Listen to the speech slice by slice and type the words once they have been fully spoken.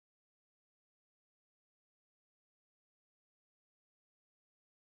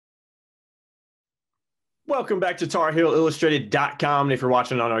Welcome back to TarHeelIllustrated.com. And if you're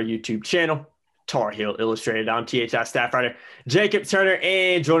watching on our YouTube channel, Tar Heel Illustrated, I'm THI staff writer Jacob Turner,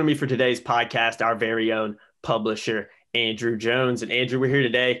 and joining me for today's podcast, our very own publisher, Andrew Jones. And Andrew, we're here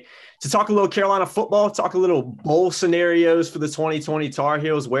today to talk a little Carolina football, talk a little bowl scenarios for the 2020 Tar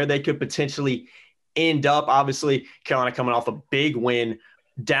Heels, where they could potentially end up. Obviously, Carolina coming off a big win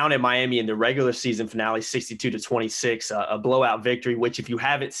down in Miami in the regular season finale, 62-26, a blowout victory, which if you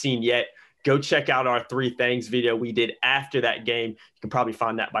haven't seen yet, go check out our Three Things video we did after that game. You can probably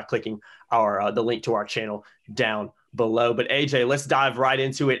find that by clicking the link to our channel down below. But AJ, let's dive right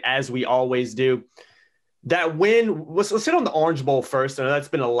into it as we always do. That win, let's hit on the Orange Bowl first. I know that's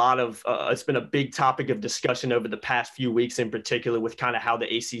been it's been a big topic of discussion over the past few weeks, in particular with kind of how the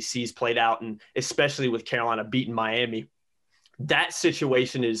ACC's played out, and especially with Carolina beating Miami. That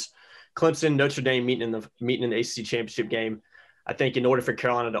situation is Clemson, Notre Dame meeting in the ACC championship game. I think in order for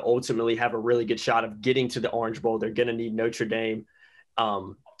Carolina to ultimately have a really good shot of getting to the Orange Bowl, they're going to need Notre Dame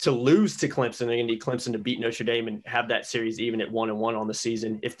to lose to Clemson. They're going to need Clemson to beat Notre Dame and have that series even at 1-1 on the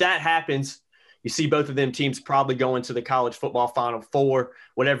season. If that happens, you see both of them teams probably going to the college football Final Four,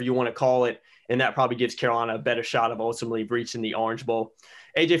 whatever you want to call it, and that probably gives Carolina a better shot of ultimately reaching the Orange Bowl.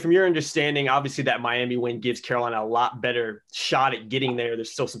 AJ, from your understanding, obviously that Miami win gives Carolina a lot better shot at getting there.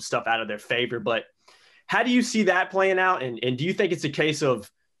 There's still some stuff out of their favor, but how do you see that playing out? And do you think it's a case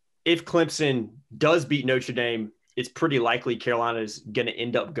of if Clemson does beat Notre Dame, it's pretty likely Carolina is going to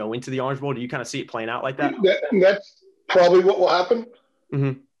end up going to the Orange Bowl? Do you kind of see it playing out like that? That's probably what will happen.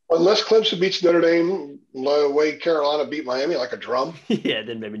 Mm-hmm. Unless Clemson beats Notre Dame the way Carolina beat Miami, like a drum. Yeah,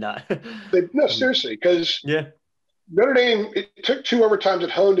 then maybe not. No, seriously, because Notre Dame, it took 2 overtimes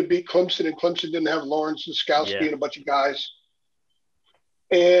at home to beat Clemson, and Clemson didn't have Lawrence and Skowski and a bunch of guys.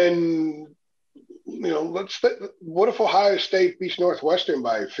 And what if Ohio State beats Northwestern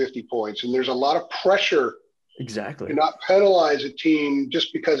by 50 points? And there's a lot of pressure to not penalize a team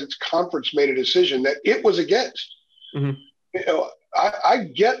just because its conference made a decision that it was against. Mm-hmm. I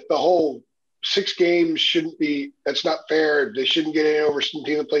get the whole 6 games shouldn't be, that's not fair. They shouldn't get in over some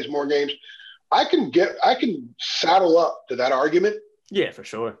team that plays more games. I can saddle up to that argument. Yeah, for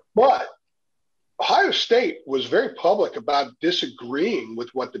sure. But Ohio State was very public about disagreeing with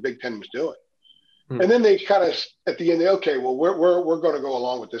what the Big Ten was doing. And then they kind of, at the end, okay, well, we're going to go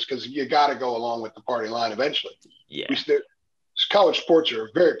along with this because you got to go along with the party line eventually. Yeah. College sports are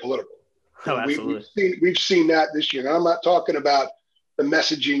very political. Oh, absolutely. We've seen that this year. And I'm not talking about the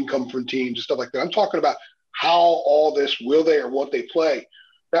messaging come from teams and stuff like that. I'm talking about how all this, will they or won't they play?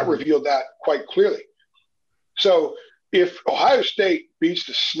 That revealed that quite clearly. So if Ohio State beats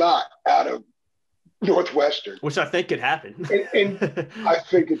the snot out of Northwestern, which I think could happen, and I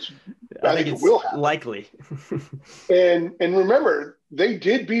think it will happen. Likely. and remember, they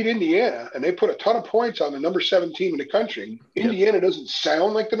did beat Indiana, and they put a ton of points on the number 7 team in the country. Indiana doesn't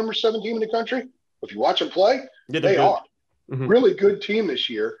sound like the number 7 team in the country. If you watch them play, they are. Mm-hmm. Really good team this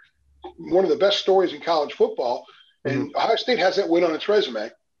year. One of the best stories in college football. And Ohio State has that win on its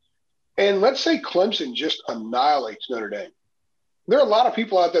resume. And let's say Clemson just annihilates Notre Dame. There are a lot of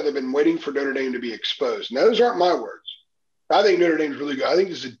people out there that have been waiting for Notre Dame to be exposed. Now, those aren't my words. I think Notre Dame's really good. I think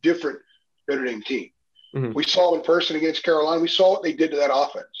this is a different Notre Dame team. Mm-hmm. We saw in person against Carolina. We saw what they did to that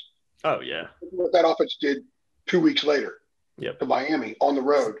offense. Oh, yeah. What that offense did 2 weeks later to Miami on the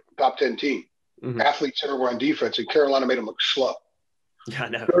road, top 10 team. Mm-hmm. Athletes everywhere on defense, and Carolina made them look slow. Yeah, I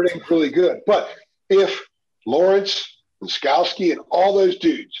know. Notre Dame's really good. But if Lawrence and Skowski and all those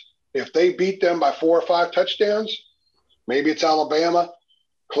dudes, if they beat them by 4 or 5 touchdowns, maybe it's Alabama,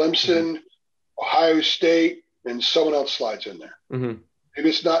 Clemson, Ohio State, and someone else slides in there. Mm-hmm. Maybe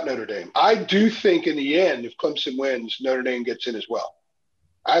it's not Notre Dame. I do think in the end, if Clemson wins, Notre Dame gets in as well.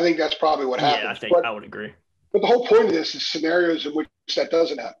 I think that's probably what happens. Yeah, I would agree. But the whole point of this is scenarios in which that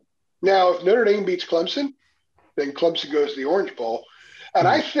doesn't happen. Now, if Notre Dame beats Clemson, then Clemson goes to the Orange Bowl. And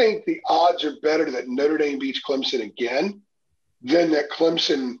I think the odds are better that Notre Dame beats Clemson again than that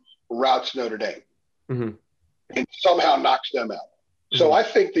Clemson routs Notre Dame and somehow knocks them out. So I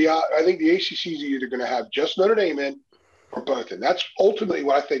think the ACC is either going to have just Notre Dame in or both in. That's ultimately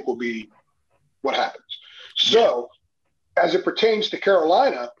what I think will be what happens. So as it pertains to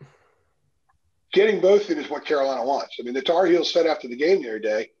Carolina, getting both in is what Carolina wants. I mean, the Tar Heels said after the game the other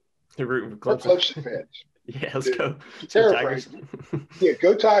day, they're rooting for Clemson fans. Yeah, let's go. Tigers. Yeah,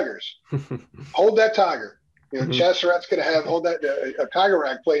 go Tigers. Hold that Tiger. Chaz Surratt's going to hold that a Tiger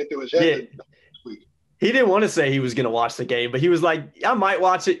rag play into his head this week. He didn't want to say he was going to watch the game, but he was like, I might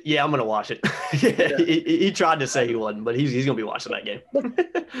watch it. Yeah, I'm going to watch it. Yeah. He tried to say he wasn't, but he's going to be watching that game.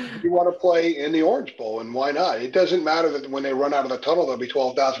 You want to play in the Orange Bowl, and why not? It doesn't matter that when they run out of the tunnel, there'll be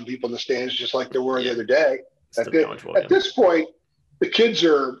 12,000 people in the stands, just like there were the other day. At this point, the kids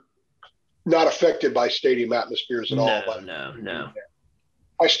are not affected by stadium atmospheres at all. No.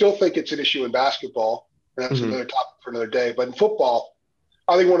 I still think it's an issue in basketball, and that's another topic for another day. But in football,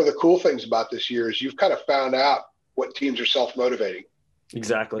 I think one of the cool things about this year is you've kind of found out what teams are self-motivating.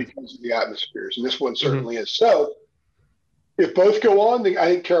 Exactly. Because of the atmospheres, and this one certainly is. So if both go on, I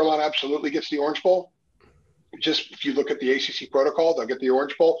think Carolina absolutely gets the Orange Bowl. Just if you look at the ACC protocol, they'll get the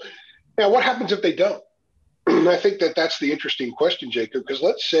Orange Bowl. Now, what happens if they don't? And I think that's the interesting question, Jacob, because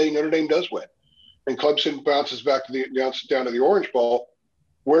let's say Notre Dame does win and Clemson bounces down to the Orange Bowl.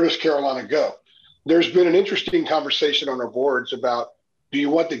 Where does Carolina go? There's been an interesting conversation on our boards about, do you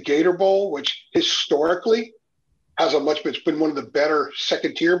want the Gator Bowl, which historically has it's been one of the better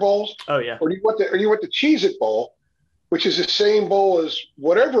second-tier bowls? Oh, yeah. Or do you want the Cheez-It Bowl, which is the same bowl as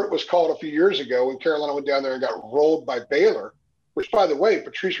whatever it was called a few years ago when Carolina went down there and got rolled by Baylor, which, by the way,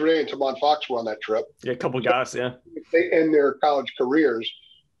 Patrice Renee and Tamon Fox were on that trip. Yeah, a couple of guys, yeah. They end their college careers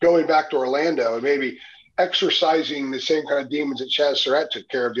going back to Orlando and maybe exercising the same kind of demons that Chaz Surratt took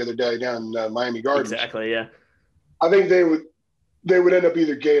care of the other day down in Miami Gardens. Exactly, yeah. I think they would end up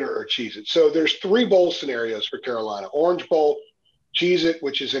either Gator or Cheez-It. So there's 3 bowl scenarios for Carolina: Orange Bowl, Cheez-It,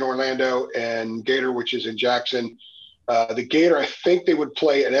 which is in Orlando, and Gator, which is in Jackson. The Gator, I think they would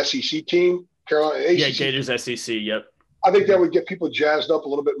play an SEC team. Carolina, ACC. Yeah, Gators SEC. Yep. I think that would get people jazzed up a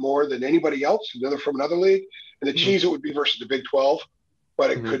little bit more than anybody else, from another league. And the Cheez-It would be versus the Big 12, but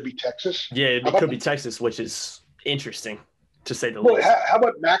it could be Texas. Yeah, it could be Texas, which is interesting to say the least. How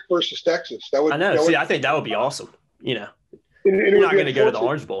about Mac versus Texas? I know. I think that would be awesome. You're not going to go to the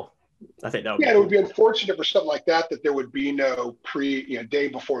Orange Bowl. I think that would. Yeah, it would be unfortunate for something like that there would be no day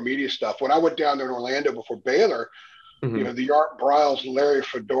before media stuff. When I went down there in Orlando before Baylor, the Art Briles and Larry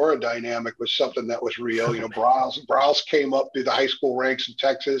Fedora dynamic was something that was real. Briles came up through the high school ranks in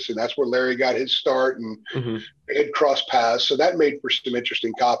Texas, and that's where Larry got his start, and they had crossed paths. So that made for some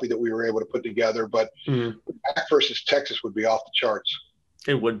interesting copy that we were able to put together. But Mac versus Texas would be off the charts.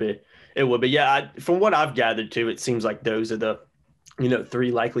 It would be. Yeah, from what I've gathered too, it seems like those are the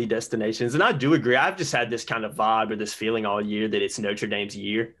 3 likely destinations. And I do agree. I've just had this kind of vibe or this feeling all year that it's Notre Dame's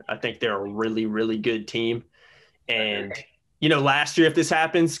year. I think they're a really, really good team. And, last year, if this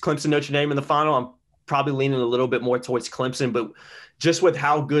happens, Clemson, Notre Dame in the final, I'm probably leaning a little bit more towards Clemson. But just with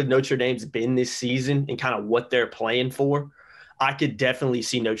how good Notre Dame's been this season and kind of what they're playing for, I could definitely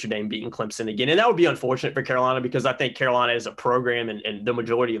see Notre Dame beating Clemson again. And that would be unfortunate for Carolina because I think Carolina as a program and the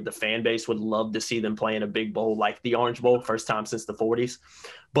majority of the fan base would love to see them play in a big bowl like the Orange Bowl, first time since the 40s.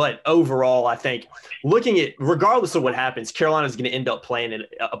 But overall, I think looking at, regardless of what happens, Carolina's going to end up playing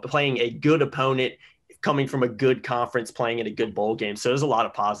a good opponent, coming from a good conference, playing in a good bowl game. So there's a lot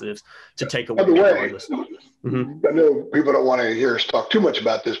of positives to take away. By the way, I know people don't want to hear us talk too much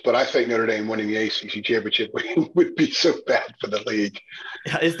about this, but I think Notre Dame winning the ACC championship would be so bad for the league.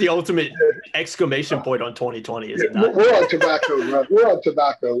 It's the ultimate exclamation point on 2020, is it not? We're on tobacco road.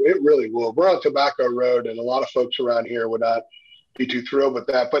 It really will. We're on tobacco road, and a lot of folks around here would not be too thrilled with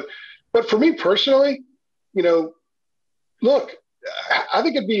that. But for me personally, look, I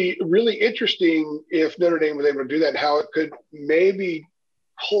think it'd be really interesting if Notre Dame was able to do that, and how it could maybe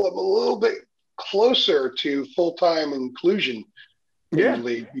pull them a little bit closer to full-time inclusion in the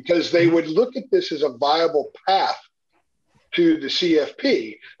league, because they would look at this as a viable path to the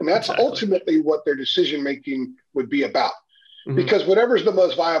CFP. And that's ultimately what their decision-making would be about. Because whatever's the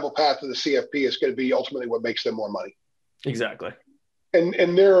most viable path to the CFP is going to be ultimately what makes them more money. Exactly.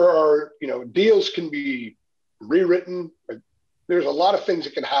 And there are, deals can be rewritten. There's a lot of things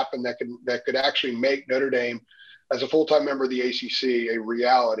that can happen that could actually make Notre Dame as a full-time member of the ACC a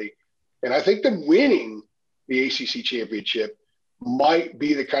reality. And I think them winning the ACC championship might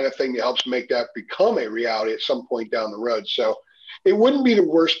be the kind of thing that helps make that become a reality at some point down the road. So it wouldn't be the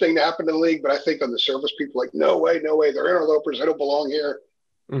worst thing to happen to the league, but I think on the surface, people are like, no way, they're interlopers, they don't belong here.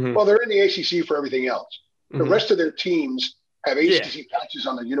 Well, they're in the ACC for everything else. The rest of their teams have ACC patches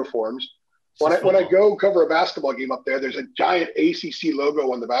on their uniforms. When I go cover a basketball game up there, there's a giant ACC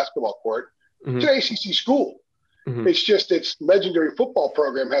logo on the basketball court. It's an ACC school. It's just its legendary football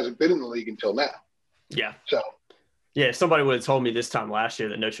program hasn't been in the league until now. Yeah. So. Yeah, if somebody would have told me this time last year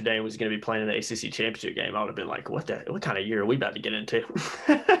that Notre Dame was going to be playing in the ACC championship game, I would have been like, what kind of year are we about to get into?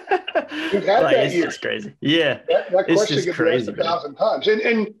 We've had that year. It's just crazy. Yeah. That question gets asked 1,000 times.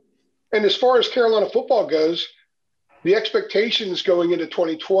 And as far as Carolina football goes, the expectations going into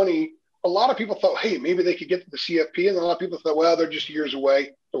 2020 a lot of people thought, hey, maybe they could get to the CFP. And a lot of people thought, well, they're just years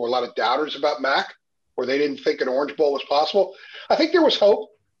away. There were a lot of doubters about Mac, where they didn't think an Orange Bowl was possible. I think there was hope.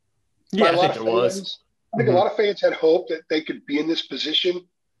 Yeah, I think there was. I think a lot of fans had hope that they could be in this position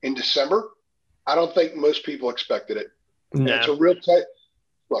in December. I don't think most people expected it. No. It's a real tight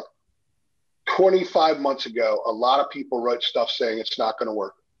look. 25 months ago, a lot of people wrote stuff saying it's not going to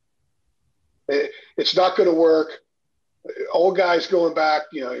work. It's not going to work. Old guys going back,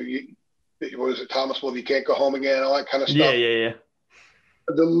 what was it, Thomas Wolfe, you can't go home again, all that kind of stuff. Yeah.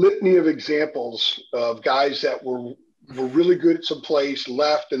 The litany of examples of guys that were really good at some place,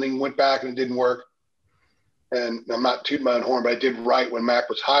 left, and then went back and it didn't work. And I'm not tooting my own horn, but I did write when Mac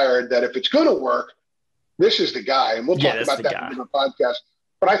was hired that if it's going to work, this is the guy. And we'll talk about that in the podcast.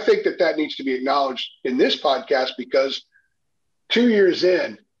 But I think that needs to be acknowledged in this podcast because 2 years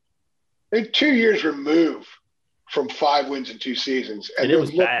in, I think 2 years removed from 5 wins in 2 seasons. And it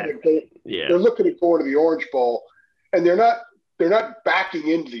was bad. They're looking at going to the Orange Bowl, and they're not backing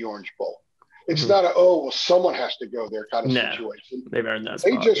into the Orange Bowl. It's not someone has to go there kind of situation. They've earned that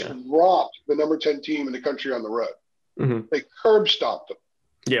spot. They just romped the number 10 team in the country on the road. They curb stomped them.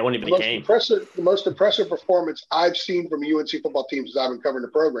 Yeah, it wasn't even a game. The most impressive performance I've seen from a UNC football team since I've been covering the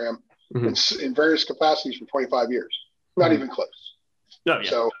program in various capacities for 25 years. Not even close. Oh,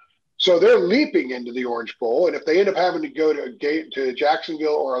 yeah. So they're leaping into the Orange Bowl, and if they end up having to go to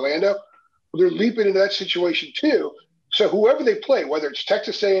Jacksonville or Orlando, they're leaping into that situation too. So whoever they play, whether it's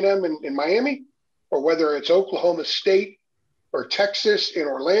Texas A&M in Miami, or whether it's Oklahoma State or Texas in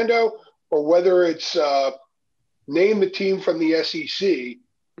Orlando, or whether it's name the team from the SEC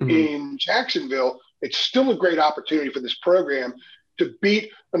in Jacksonville, it's still a great opportunity for this program to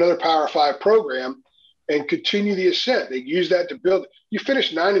beat another Power 5 program and continue the ascent. They use that to build. You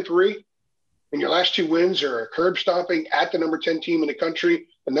finish 9-3, and your last 2 wins are a curb stomping at the number 10 team in the country,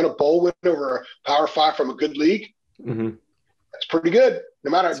 and then a bowl win over a Power 5 from a good league. That's pretty good.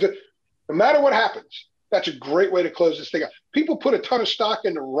 No matter what happens, that's a great way to close this thing out. People put a ton of stock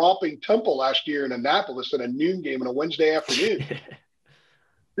into romping Temple last year in Annapolis in a noon game on a Wednesday afternoon.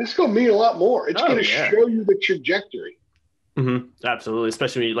 This is going to mean a lot more. It's going to show you the trajectory. Absolutely.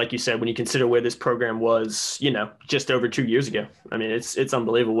 Especially like you said, when you consider where this program was, just over 2 years ago. I mean, it's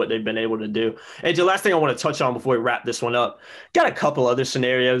unbelievable what they've been able to do. And the last thing I want to touch on before we wrap this one up, got a couple other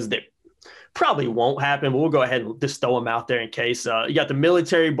scenarios that probably won't happen, but we'll go ahead and just throw them out there in case. You got the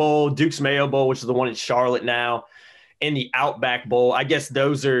Military Bowl, Duke's Mayo Bowl, which is the one in Charlotte now, and the Outback Bowl. I guess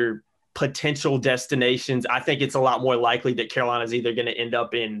those are potential destinations. I think it's a lot more likely that Carolina's either going to end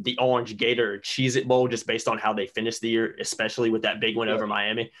up in the Orange Gator or Cheez-It Bowl just based on how they finished the year, especially with that big win over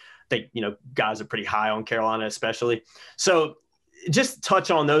Miami. I think, guys are pretty high on Carolina especially. So just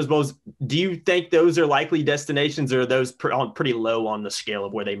touch on those bowls. Do you think those are likely destinations, or are those pretty low on the scale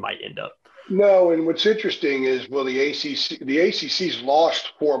of where they might end up? No, and what's interesting is, the ACC's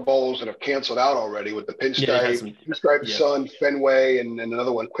lost 4 bowls that have canceled out already with the Pinstripe, Sun, Fenway, and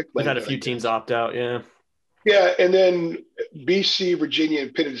another one, Quick Lane. We've had a few teams opt out, Yeah, and then BC, Virginia,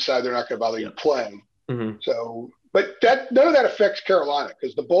 and Pitt decided they're not going to bother you playing. So, but none of that affects Carolina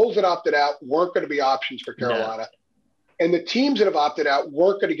because the bowls that opted out weren't going to be options for Carolina, and the teams that have opted out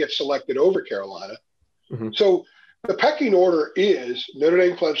weren't going to get selected over Carolina. So the pecking order is Notre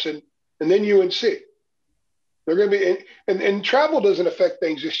Dame, Clemson, and then UNC. They're going to be and travel doesn't affect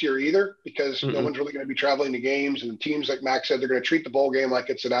things this year either because no one's really going to be traveling to games. And teams, like Max said, they're going to treat the bowl game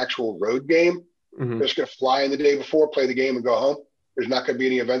like it's an actual road game. They're just going to fly in the day before, play the game, and go home. There's not going to be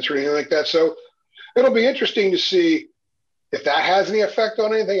any events or anything like that. So it'll be interesting to see if that has any effect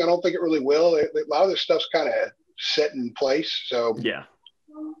on anything. I don't think it really will. A lot of this stuff's kind of set in place. So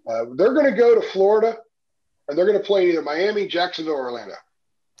they're going to go to Florida, and they're going to play either Miami, Jacksonville, or Orlando.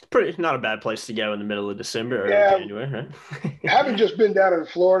 Not a bad place to go in the middle of December or January, right? Having just been down in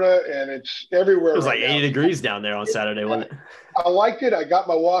Florida, and it's everywhere. It was like 80 degrees down there on Saturday, wasn't it? I liked it. I got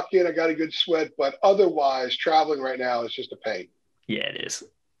my walk in. I got a good sweat, but otherwise, traveling right now is just a pain. Yeah, it is.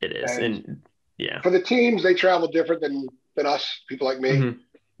 It is. And for the teams, they travel different than us, people like me.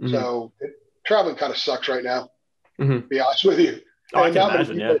 So traveling kind of sucks right now, to be honest with you. Oh, I can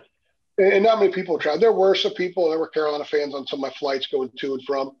imagine, And not many people travel. There were some people, there were Carolina fans on some of my flights going to and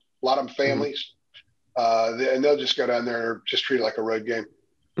from, a lot of them families. And they'll just go down there and just treat it like a road game.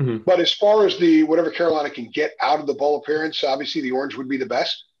 But as far as whatever Carolina can get out of the bowl appearance, obviously the Orange would be the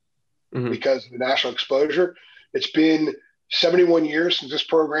best because of the national exposure. It's been 71 years since this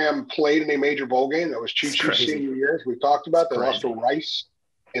program played in a major bowl game. That was Choo-Choo senior years. We talked about. They lost to Rice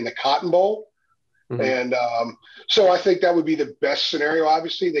in the Cotton Bowl. And so I think that would be the best scenario.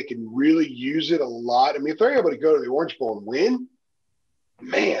 Obviously, they can really use it a lot. I mean, if they're able to go to the Orange Bowl and win,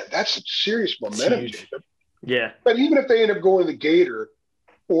 man, that's some serious momentum, Jacob. Yeah. But even if they end up going to the Gator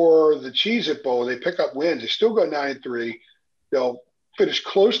or the Cheez-It Bowl, they pick up wins, they still go 9-3. They'll finish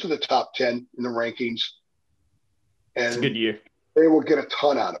close to the top 10 in the rankings. And it's a good year. They will get a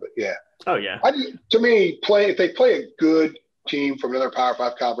ton out of it. Yeah. Oh, yeah. To me, if they play a good team from another Power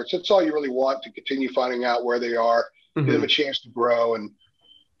 5 conference, that's all you really want, to continue finding out where they are, give them a chance to grow, and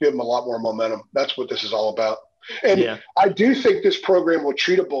give them a lot more momentum. That's what this is all about. And I do think this program will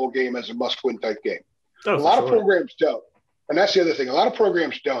treat a bowl game as a must-win type game. Oh, a lot of programs don't. And that's the other thing. A lot of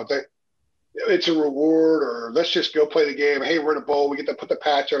programs don't. It's a reward, or let's just go play the game. Hey, we're in a bowl. We get to put the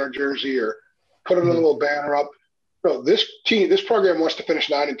patch on our jersey or put a little banner up. No, this program wants to finish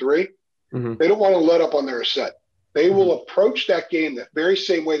 9-3. They don't want to let up on their ascent. They will approach that game the very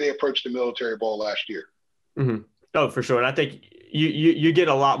same way they approached the Military Bowl last year. Oh, for sure. And I think you get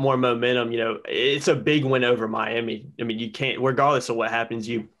a lot more momentum. You know, it's a big win over Miami. I mean, you can't, regardless of what happens,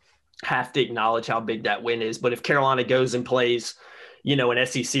 you have to acknowledge how big that win is. But if Carolina goes and plays, you know, an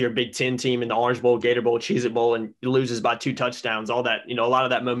SEC or Big Ten team in the Orange Bowl, Gator Bowl, Cheez-It Bowl, and loses by 2 touchdowns, all that, you know, a lot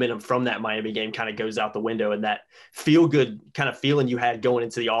of that momentum from that Miami game kind of goes out the window, and that feel-good kind of feeling you had going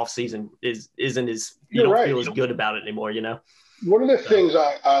into the offseason isn't as – you don't feel as good about it anymore, you know? One of the things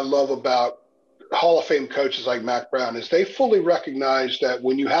I love about Hall of Fame coaches like Mac Brown is they fully recognize that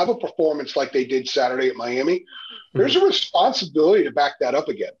when you have a performance like they did Saturday at Miami, there's a responsibility to back that up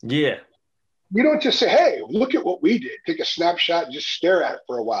again. Yeah. You don't just say, hey, look at what we did. Take a snapshot and just stare at it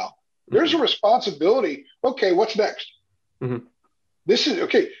for a while. There's a responsibility. Okay, what's next? This is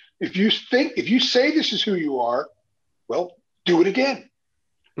okay. If you say this is who you are, well, do it again.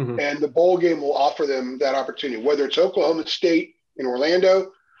 And the bowl game will offer them that opportunity, whether it's Oklahoma State in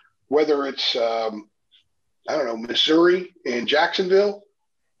Orlando, whether it's, Missouri in Jacksonville,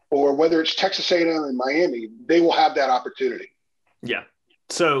 or whether it's Texas A&M in Miami, they will have that opportunity. Yeah.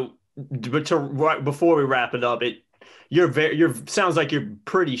 So, but before we wrap it up, sounds like you're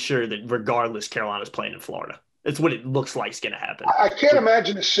pretty sure that regardless, Carolina's playing in Florida. That's what it looks like is going to happen. I can't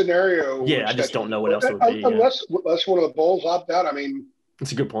imagine a scenario. Yeah, I just don't know what else it would be. Unless one of the bowls opt out. I mean,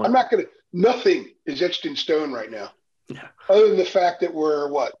 that's a good point. Nothing is etched in stone right now. Yeah. Other than the fact that we're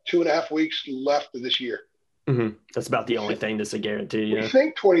 2.5 weeks left of this year. That's about the only thing that's a guarantee. We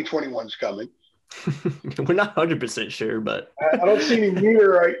think 2021 is coming. We're not 100% sure, but I don't see any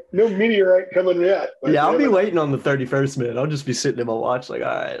meteorite coming yet. Yeah, I'll be waiting on the 31st minute. I'll just be sitting in my watch like, all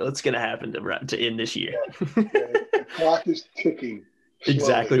right, what's going to happen to end this year? The clock is ticking. Slowly.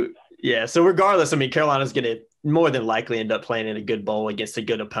 Exactly. Yeah. So regardless, I mean, Carolina's going to more than likely end up playing in a good bowl against a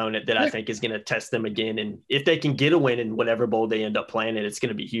good opponent that I think is going to test them again. And if they can get a win in whatever bowl they end up playing in, it's going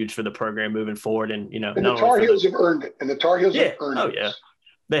to be huge for the program moving forward. And, and the Tar Heels have earned it. And the Tar Heels have earned it. Oh, yeah.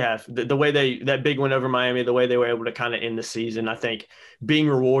 They have. The way that big win over Miami, the way they were able to kind of end the season, I think being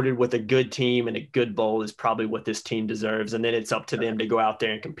rewarded with a good team and a good bowl is probably what this team deserves. And then it's up to them to go out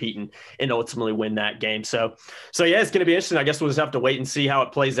there and compete and ultimately win that game. So yeah, it's going to be interesting. I guess we'll just have to wait and see how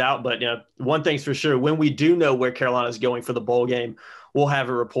it plays out. But, one thing's for sure, when we do know where Carolina's going for the bowl game, we'll have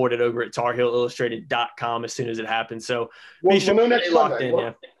it reported over at TarHeelIllustrated.com as soon as it happens. So be sure to stay locked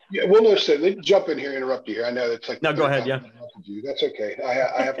in. Yeah, we'll know. Let me jump in here and interrupt you here. I know it's like no, go ahead. Yeah, that's okay.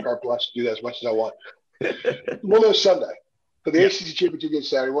 I have carte blanche to do that as much as I want. We'll know Sunday. So the ACC championship is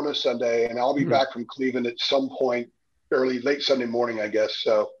Saturday. We'll know Sunday, and I'll be back from Cleveland at some point, late Sunday morning, I guess.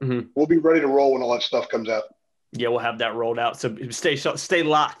 So we'll be ready to roll when all that stuff comes out. Yeah, we'll have that rolled out. So stay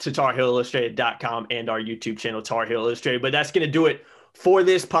locked to TarHeelIllustrated.com and our YouTube channel, Tar Heel Illustrated. But that's going to do it for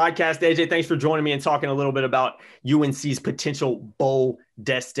this podcast. AJ, thanks for joining me and talking a little bit about UNC's potential bowl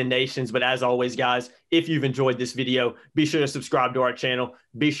destinations. But as always, guys, if you've enjoyed this video, be sure to subscribe to our channel.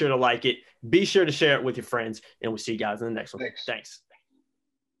 Be sure to like it. Be sure to share it with your friends. And we'll see you guys in the next one. Thanks.